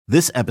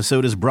This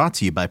episode is brought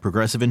to you by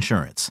Progressive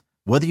Insurance.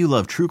 Whether you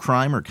love true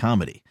crime or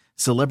comedy,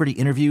 celebrity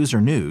interviews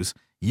or news,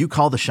 you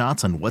call the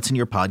shots on what's in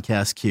your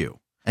podcast queue.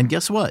 And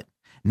guess what?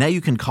 Now you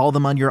can call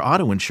them on your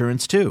auto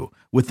insurance too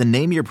with the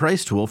Name Your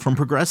Price tool from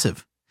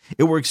Progressive.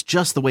 It works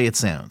just the way it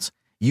sounds.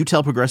 You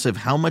tell Progressive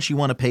how much you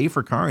want to pay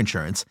for car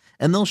insurance,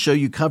 and they'll show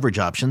you coverage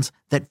options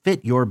that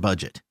fit your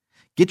budget.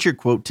 Get your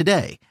quote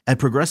today at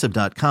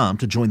Progressive.com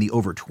to join the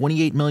over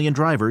 28 million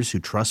drivers who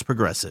trust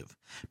Progressive.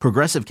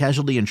 Progressive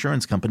Casualty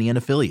Insurance Company and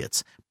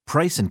Affiliates.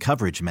 Price and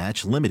coverage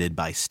match limited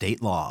by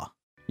state law.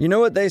 You know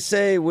what they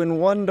say, when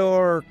one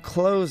door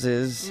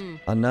closes,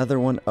 another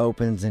one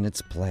opens in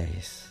its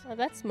place. Oh,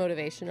 that's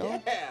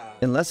motivational. Yeah.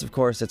 Unless, of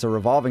course, it's a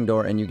revolving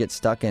door and you get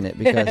stuck in it,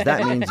 because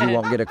that means you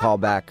won't get a call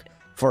back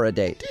for a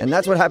date. And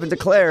that's what happened to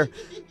Claire,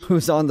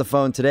 who's on the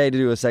phone today to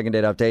do a second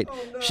date update.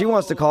 She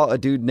wants to call a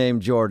dude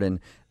named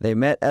Jordan. They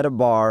met at a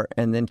bar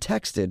and then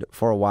texted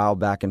for a while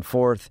back and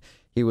forth.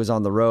 He was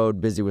on the road,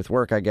 busy with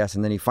work, I guess,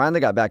 and then he finally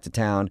got back to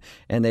town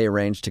and they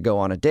arranged to go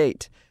on a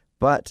date.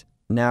 But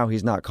now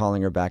he's not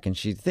calling her back, and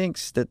she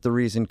thinks that the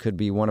reason could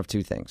be one of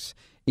two things.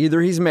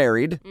 Either he's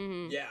married,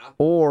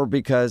 or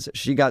because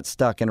she got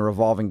stuck in a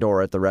revolving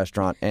door at the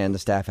restaurant and the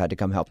staff had to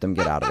come help them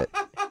get out of it.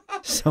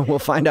 So we'll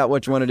find out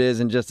which one it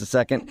is in just a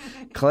second.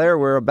 Claire,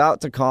 we're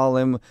about to call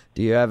him.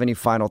 Do you have any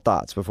final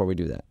thoughts before we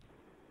do that?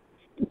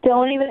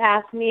 Don't even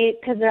ask me,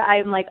 because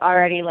I'm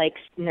already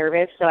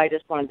nervous, so I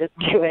just wanted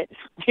to do it.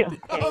 I can't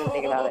even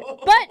think about it.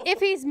 But if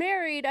he's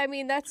married, I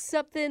mean, that's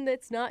something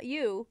that's not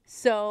you.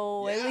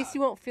 So at least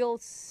you won't feel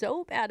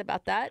so bad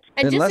about that.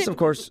 And Unless, of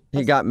course,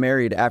 he got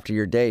married after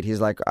your date. He's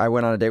like, I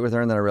went on a date with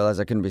her and then I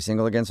realized I couldn't be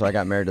single again, so I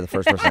got married to the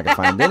first person I could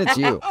find. Then it's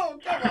you. Oh,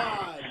 come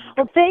on.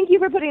 Well, thank you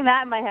for putting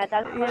that in my head.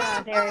 That's the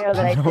scenario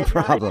that I No did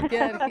problem.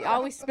 Yeah,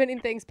 always spinning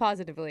things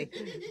positively.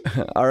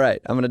 All right,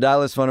 I'm going to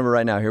dial his phone number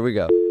right now. Here we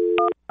go.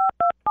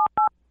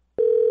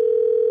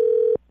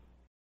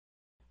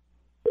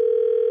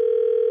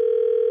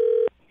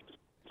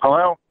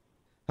 Hello?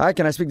 Hi,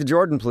 can I speak to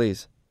Jordan,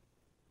 please?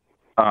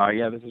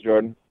 Yeah, this is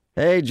Jordan.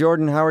 Hey,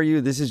 Jordan, how are you?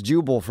 This is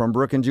Jubal from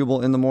Brook and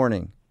Jubal in the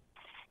Morning.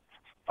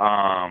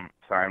 Sorry,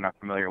 I'm not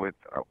familiar with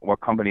what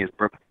company is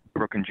Brook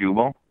and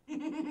Jubal.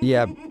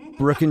 Yeah,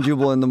 Brook and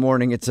Jubal in the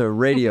Morning. It's a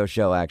radio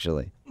show,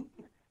 actually.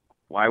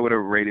 Why would a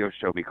radio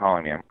show be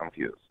calling me? I'm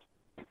confused.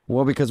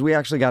 Well, because we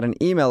actually got an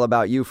email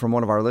about you from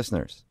one of our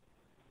listeners.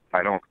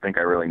 I don't think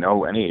I really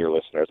know any of your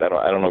listeners. I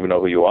don't even know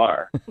who you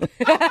are.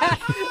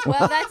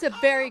 Well, that's a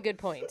very good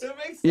point. That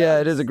makes sense. Yeah,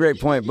 it is a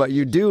great point, but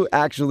you do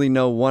actually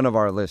know one of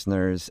our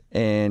listeners,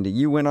 and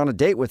you went on a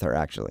date with her,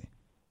 actually.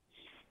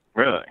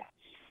 Really?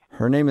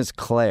 Her name is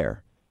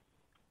Claire.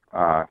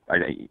 I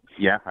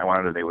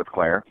wanted a date with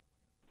Claire.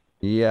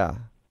 Yeah.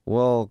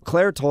 Well,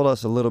 Claire told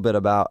us a little bit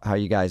about how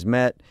you guys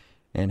met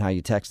and how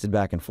you texted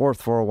back and forth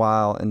for a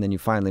while, and then you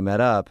finally met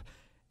up,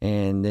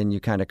 and then you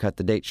kind of cut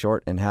the date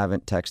short and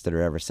haven't texted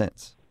her ever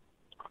since.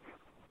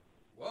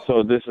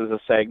 So this is a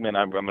segment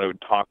I'm going to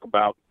talk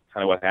about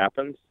kind of what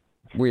happens.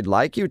 We'd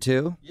like you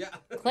to. Yeah.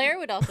 Claire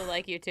would also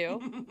like you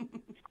to.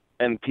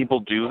 And people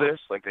do this,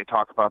 like they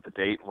talk about the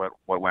date, what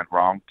went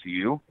wrong to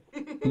you.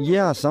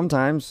 Yeah,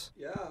 sometimes.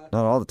 Yeah.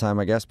 Not all the time,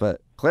 I guess,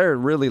 but Claire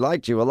really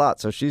liked you a lot,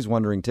 so she's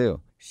wondering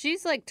too.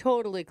 She's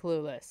totally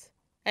clueless.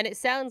 And it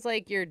sounds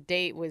like your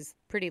date was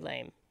pretty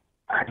lame.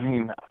 I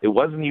mean, it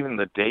wasn't even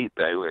the date.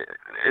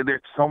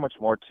 There's so much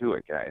more to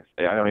it, guys.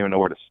 I don't even know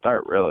where to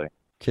start, really.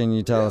 Can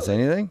you tell us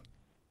anything?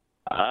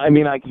 I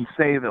mean, I can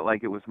say that,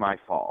 it was my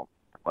fault.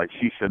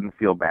 She shouldn't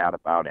feel bad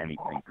about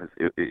anything because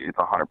it's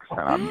 100%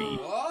 on me.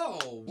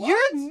 Whoa, what?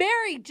 You're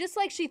married just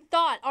like she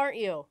thought, aren't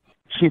you?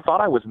 She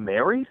thought I was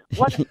married?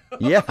 What?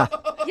 Yeah.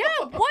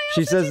 Yeah, why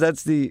She else says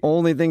that's the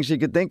only thing she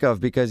could think of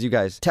because you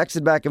guys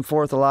texted back and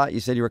forth a lot. You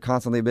said you were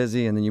constantly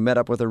busy, and then you met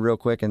up with her real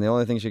quick, and the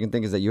only thing she can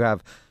think is that you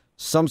have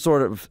some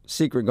sort of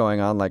secret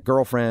going on, like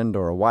girlfriend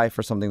or a wife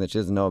or something that she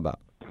doesn't know about.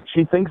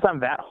 She thinks I'm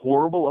that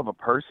horrible of a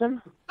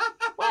person?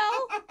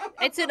 Well,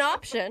 it's an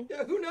option.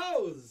 Yeah, who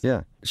knows?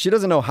 Yeah. She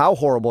doesn't know how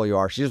horrible you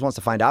are. She just wants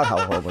to find out how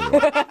horrible you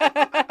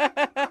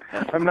are.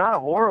 I'm not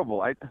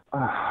horrible. I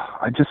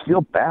just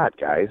feel bad,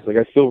 guys.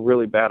 I feel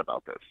really bad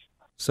about this.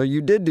 So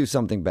you did do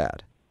something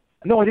bad.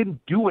 No, I didn't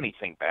do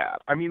anything bad.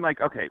 I mean,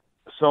 okay,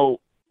 so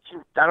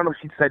I don't know if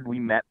she said we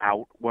met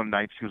out one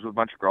night. She was with a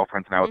bunch of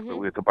girlfriends, and I was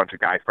with a bunch of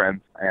guy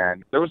friends.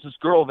 And there was this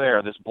girl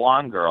there, this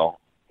blonde girl,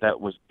 that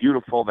was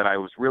beautiful, that I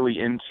was really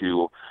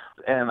into.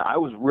 And I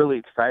was really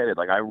excited.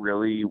 I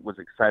really was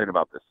excited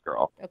about this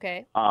girl.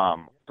 Okay.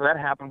 So that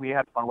happened. We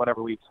had fun,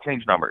 whatever. We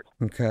exchanged numbers.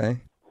 Okay.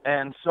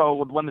 And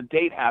so when the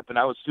date happened,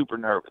 I was super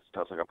nervous. I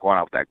was I'm going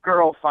out with that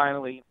girl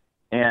finally.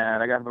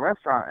 And I got to the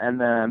restaurant, and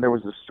then there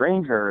was a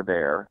stranger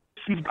there.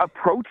 She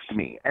approached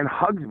me and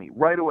hugged me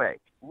right away.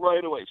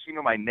 She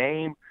knew my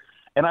name,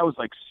 and I was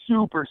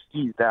super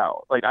skeezed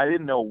out. I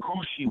didn't know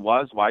who she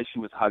was, why she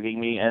was hugging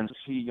me, and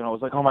she,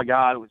 was like, "Oh my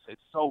God,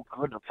 it's so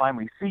good to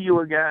finally see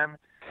you again."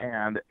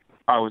 And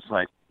I was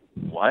like,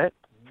 "What?"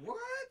 What?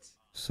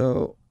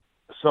 So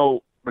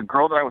the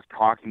girl that I was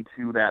talking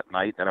to that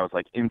night that I was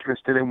like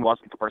interested in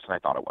wasn't the person I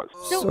thought it was.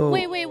 So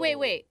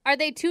wait. Are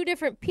they two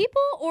different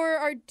people,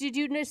 or did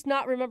you just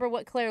not remember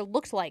what Claire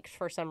looked like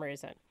for some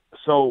reason?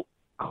 So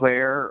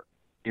Claire,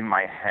 in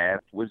my head,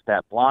 was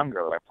that blonde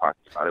girl that I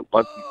talked about. It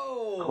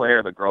wasn't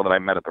Claire, the girl that I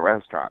met at the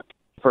restaurant.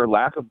 For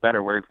lack of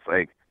better words,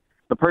 like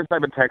the person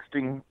I've been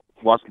texting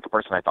wasn't the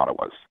person I thought it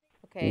was.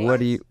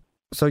 Okay.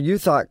 So you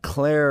thought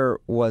Claire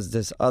was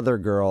this other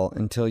girl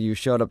until you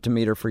showed up to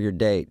meet her for your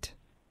date?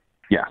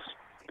 Yes.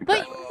 But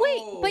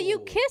Exactly. but you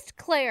kissed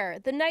Claire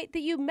the night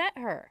that you met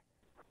her.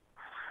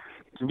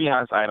 To be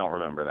honest, I don't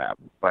remember that.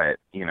 But,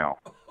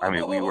 I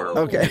mean, we were...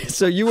 Okay,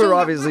 so you were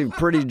obviously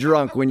pretty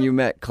drunk when you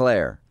met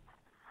Claire.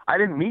 I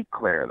didn't meet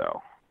Claire,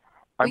 though.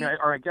 I mean,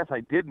 I guess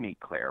I did meet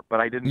Claire, but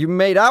I didn't... You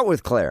made out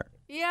with Claire.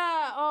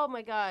 Yeah. Oh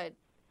my God.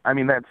 I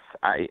mean,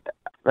 I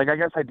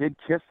guess I did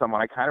kiss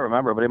someone. I kind of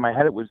remember, but in my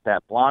head, it was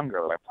that blonde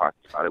girl that I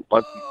talked about. It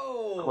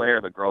wasn't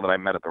Claire, the girl that I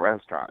met at the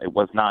restaurant. It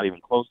was not even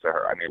close to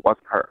her. I mean, it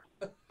wasn't her.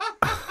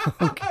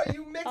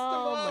 You mixed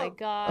Oh them my up.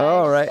 God.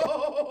 All right.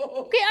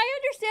 Okay, I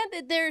understand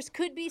that there's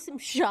could be some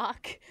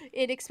shock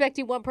in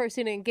expecting one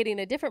person and getting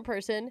a different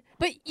person,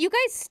 but you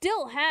guys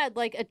still had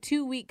like a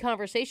 2-week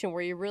conversation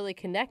where you really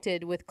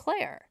connected with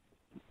Claire.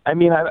 I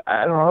mean, I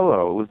don't know,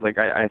 though. It was like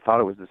I thought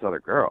it was this other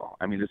girl.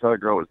 I mean, this other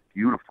girl was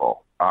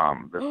beautiful,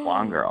 this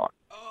blonde girl.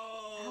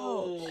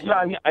 Oh. Yeah,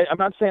 I mean, I'm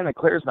not saying that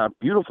Claire's not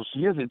beautiful.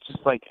 She is. It's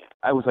just like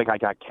I was like I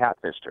got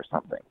catfished or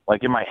something.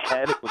 Like in my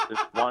head, it was this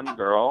one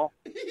girl,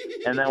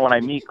 and then when I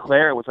meet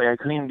Claire, it was like I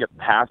couldn't even get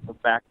past the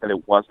fact that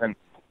it wasn't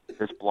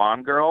this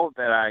blonde girl.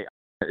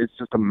 It's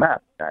just a mess,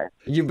 guy.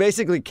 You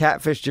basically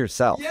catfished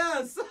yourself.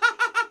 Yes.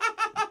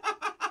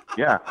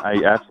 Yeah,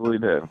 I absolutely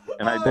did,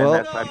 and I did.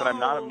 Well- But I'm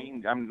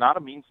not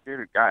a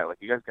mean-spirited guy. Like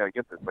you guys got to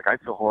get this. Like I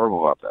feel horrible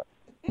about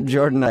that.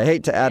 Jordan, I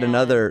hate to add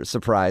another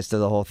surprise to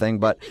the whole thing,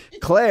 but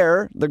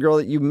Claire, the girl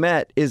that you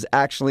met, is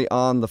actually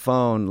on the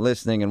phone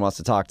listening and wants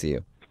to talk to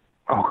you.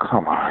 Oh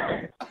come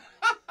on.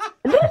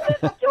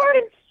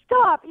 Jordan,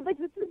 stop. Like,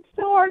 this is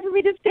so hard for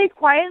me to stay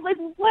quiet. Like,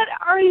 what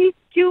are you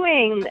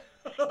doing?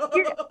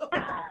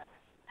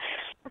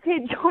 Okay,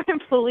 Jordan,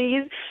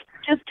 please.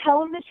 Just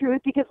tell him the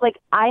truth because, like,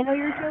 I know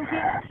you're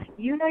joking.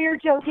 You know you're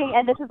joking.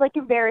 And this is, like,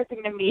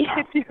 embarrassing to me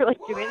if you're, like,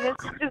 doing this.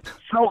 Just,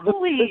 No,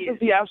 please. this is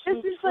the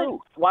absolute This is, like-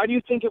 truth. Why do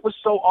you think it was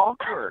so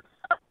awkward?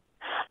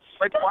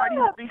 Like, why do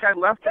you think I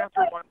left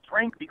after one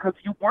drink? Because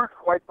you weren't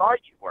who I thought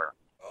you were.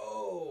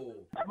 Oh.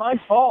 It's my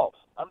fault.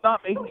 I'm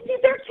not making... See,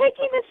 they're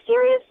taking this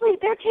seriously.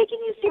 They're taking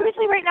you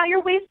seriously right now.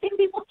 You're wasting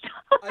people's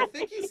time. I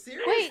think he's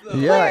serious, Wait, though.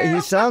 Yeah,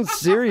 he sounds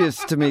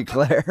serious to me,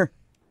 Claire.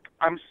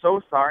 I'm so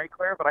sorry,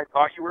 Claire, but I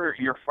thought you were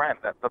your friend,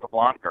 the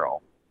blonde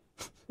girl.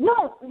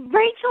 No,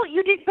 Rachel,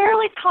 you did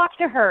barely talk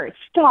to her.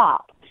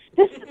 Stop.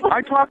 This is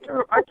I talked to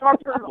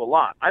her a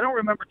lot. I don't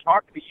remember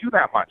talking to you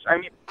that much. I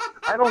mean,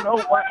 I don't know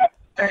what...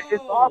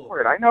 It's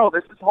awkward. I know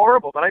this is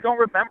horrible, but I don't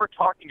remember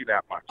talking to you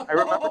that much. I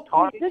remember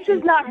talking. This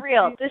is not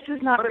real. This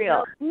is not But it's real.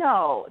 not-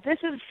 No, this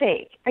is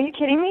fake. Are you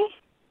kidding me?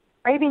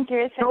 Are you being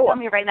serious? No, Tell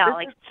me right now. this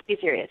Like, is- be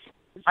serious.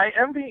 I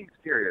am being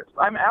serious.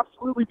 I'm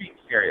absolutely being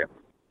serious.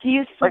 Do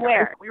you Like,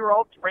 swear? we were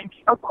all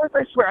drinking. Of course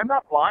I swear. I'm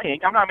not lying.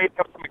 I'm not making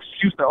up some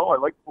excuse, though. I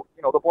like,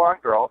 the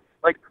blonde girl.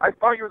 Like, I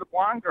thought you were the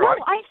blonde girl.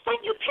 No, I sent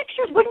you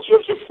pictures. Wouldn't you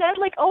have just said,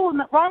 like, oh, I'm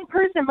the wrong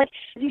person? Like,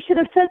 you should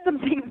have said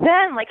something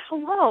then. Like,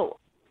 hello.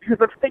 Because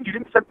that's the thing. You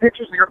didn't send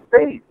pictures of your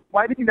face.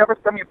 Why did you never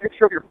send me a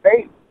picture of your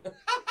face?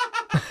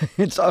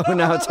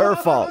 Now it's her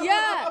fault.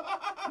 Yeah.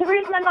 The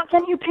reason I'm not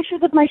sending you pictures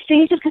of my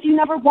face is because you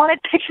never wanted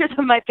pictures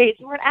of my face.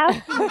 You weren't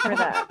asking me for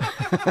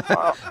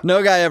that.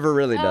 No guy ever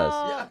really does,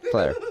 Oh.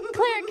 Claire.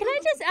 Claire, can I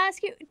just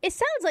ask you? It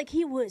sounds like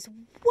he was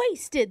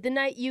wasted the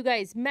night you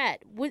guys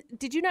met.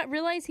 Did you not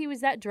realize he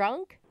was that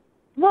drunk?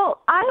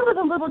 Well, I was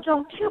a little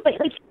drunk, too, but,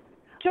 like,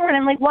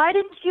 Jordan, like, why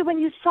didn't you, when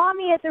you saw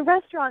me at the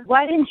restaurant,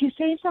 why didn't you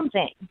say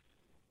something?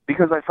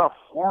 Because I felt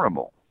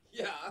horrible.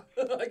 Yeah.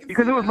 I can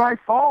Because see it was that. my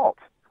fault.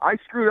 I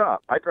screwed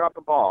up. I dropped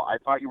the ball. I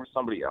thought you were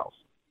somebody else.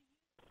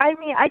 I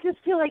mean, I just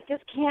feel like this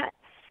can't.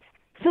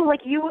 So,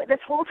 like, you, this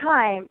whole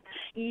time,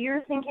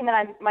 you're thinking that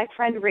I'm my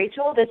friend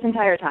Rachel this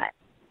entire time.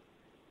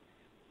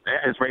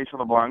 Is Rachel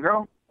the blonde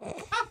girl?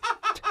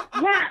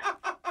 Yeah.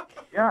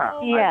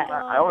 Yeah. Yeah.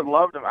 I would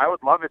love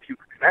if you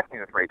could connect me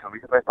with Rachel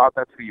because I thought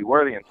that's who you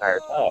were the entire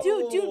time.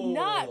 Dude, do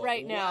not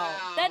right now.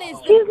 That is.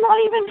 She's not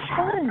even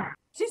fun.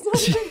 She's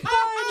not even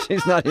fun.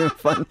 She's not even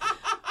fun.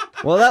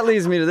 Well, that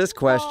leads me to this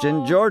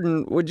question.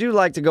 Jordan, would you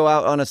like to go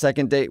out on a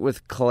second date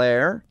with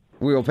Claire?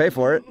 We will pay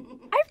for it.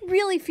 I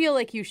really feel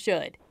like you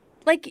should.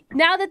 Like,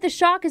 now that the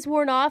shock is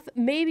worn off,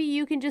 maybe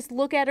you can just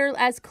look at her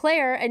as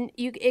Claire and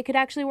it could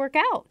actually work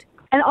out.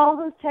 And all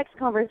those text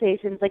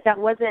conversations, like, that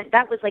was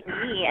like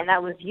me and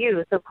that was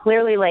you. So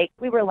clearly, like,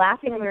 we were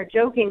laughing and we were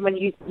joking when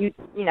you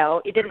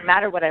know, it didn't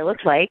matter what I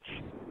looked like.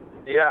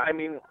 Yeah, I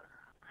mean,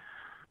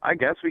 I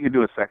guess we could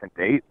do a second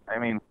date. I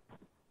mean,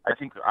 I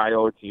think I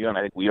owe it to you, and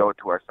I think we owe it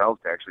to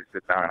ourselves to actually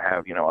sit down and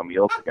have, a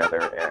meal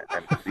together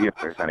and see if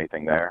there's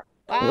anything there.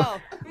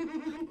 Wow.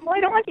 Well,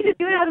 I don't want you to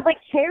do it out of like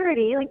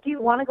charity. Like, do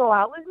you want to go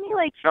out with me?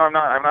 Like, No, I'm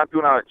not. I'm not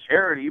doing it out of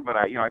charity, but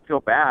I feel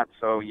bad.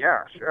 So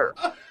yeah, sure.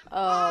 Oh,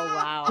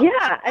 wow.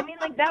 yeah. I mean,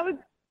 like that would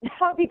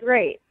be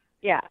great.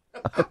 Yeah.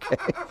 Okay.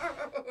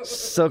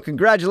 So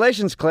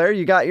congratulations, Claire.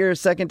 You got your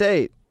second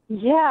date.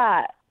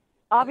 Yeah.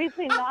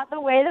 Obviously not the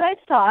way that I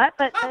saw it,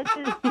 but that's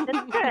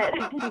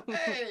good.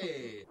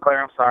 Hey.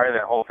 Claire, I'm sorry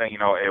that whole thing.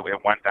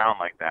 It went down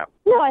like that.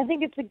 No, I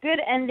think it's a good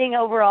ending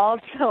overall,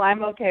 so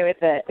I'm okay with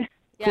it.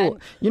 Yeah, Cool.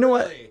 You know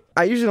what?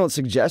 I usually don't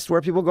suggest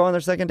where people go on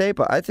their second date,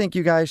 but I think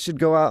you guys should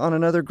go out on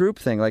another group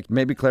thing. Like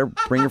maybe Claire,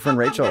 bring your friend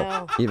Rachel,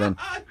 No. even.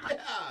 Yeah.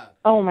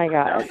 Oh my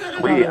God.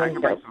 Sweet. I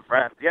can bring some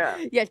friends. Yeah.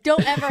 Yeah,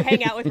 don't ever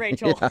hang out with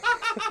Rachel.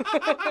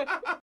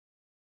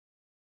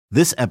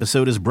 This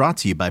episode is brought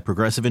to you by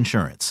Progressive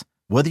Insurance.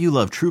 Whether you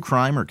love true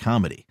crime or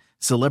comedy,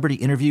 celebrity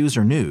interviews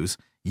or news,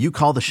 you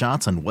call the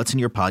shots on what's in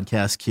your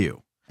podcast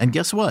queue. And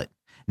guess what?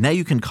 Now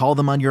you can call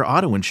them on your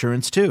auto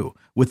insurance too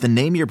with the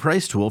Name Your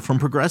Price tool from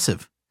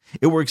Progressive.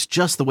 It works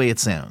just the way it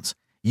sounds.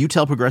 You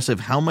tell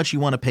Progressive how much you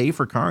want to pay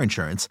for car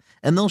insurance,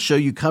 and they'll show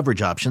you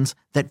coverage options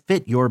that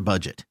fit your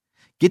budget.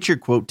 Get your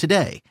quote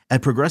today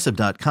at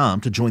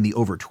Progressive.com to join the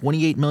over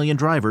 28 million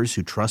drivers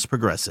who trust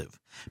Progressive.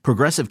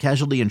 Progressive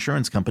Casualty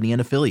Insurance Company and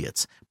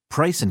Affiliates.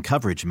 Price and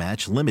coverage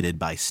match limited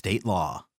by state law.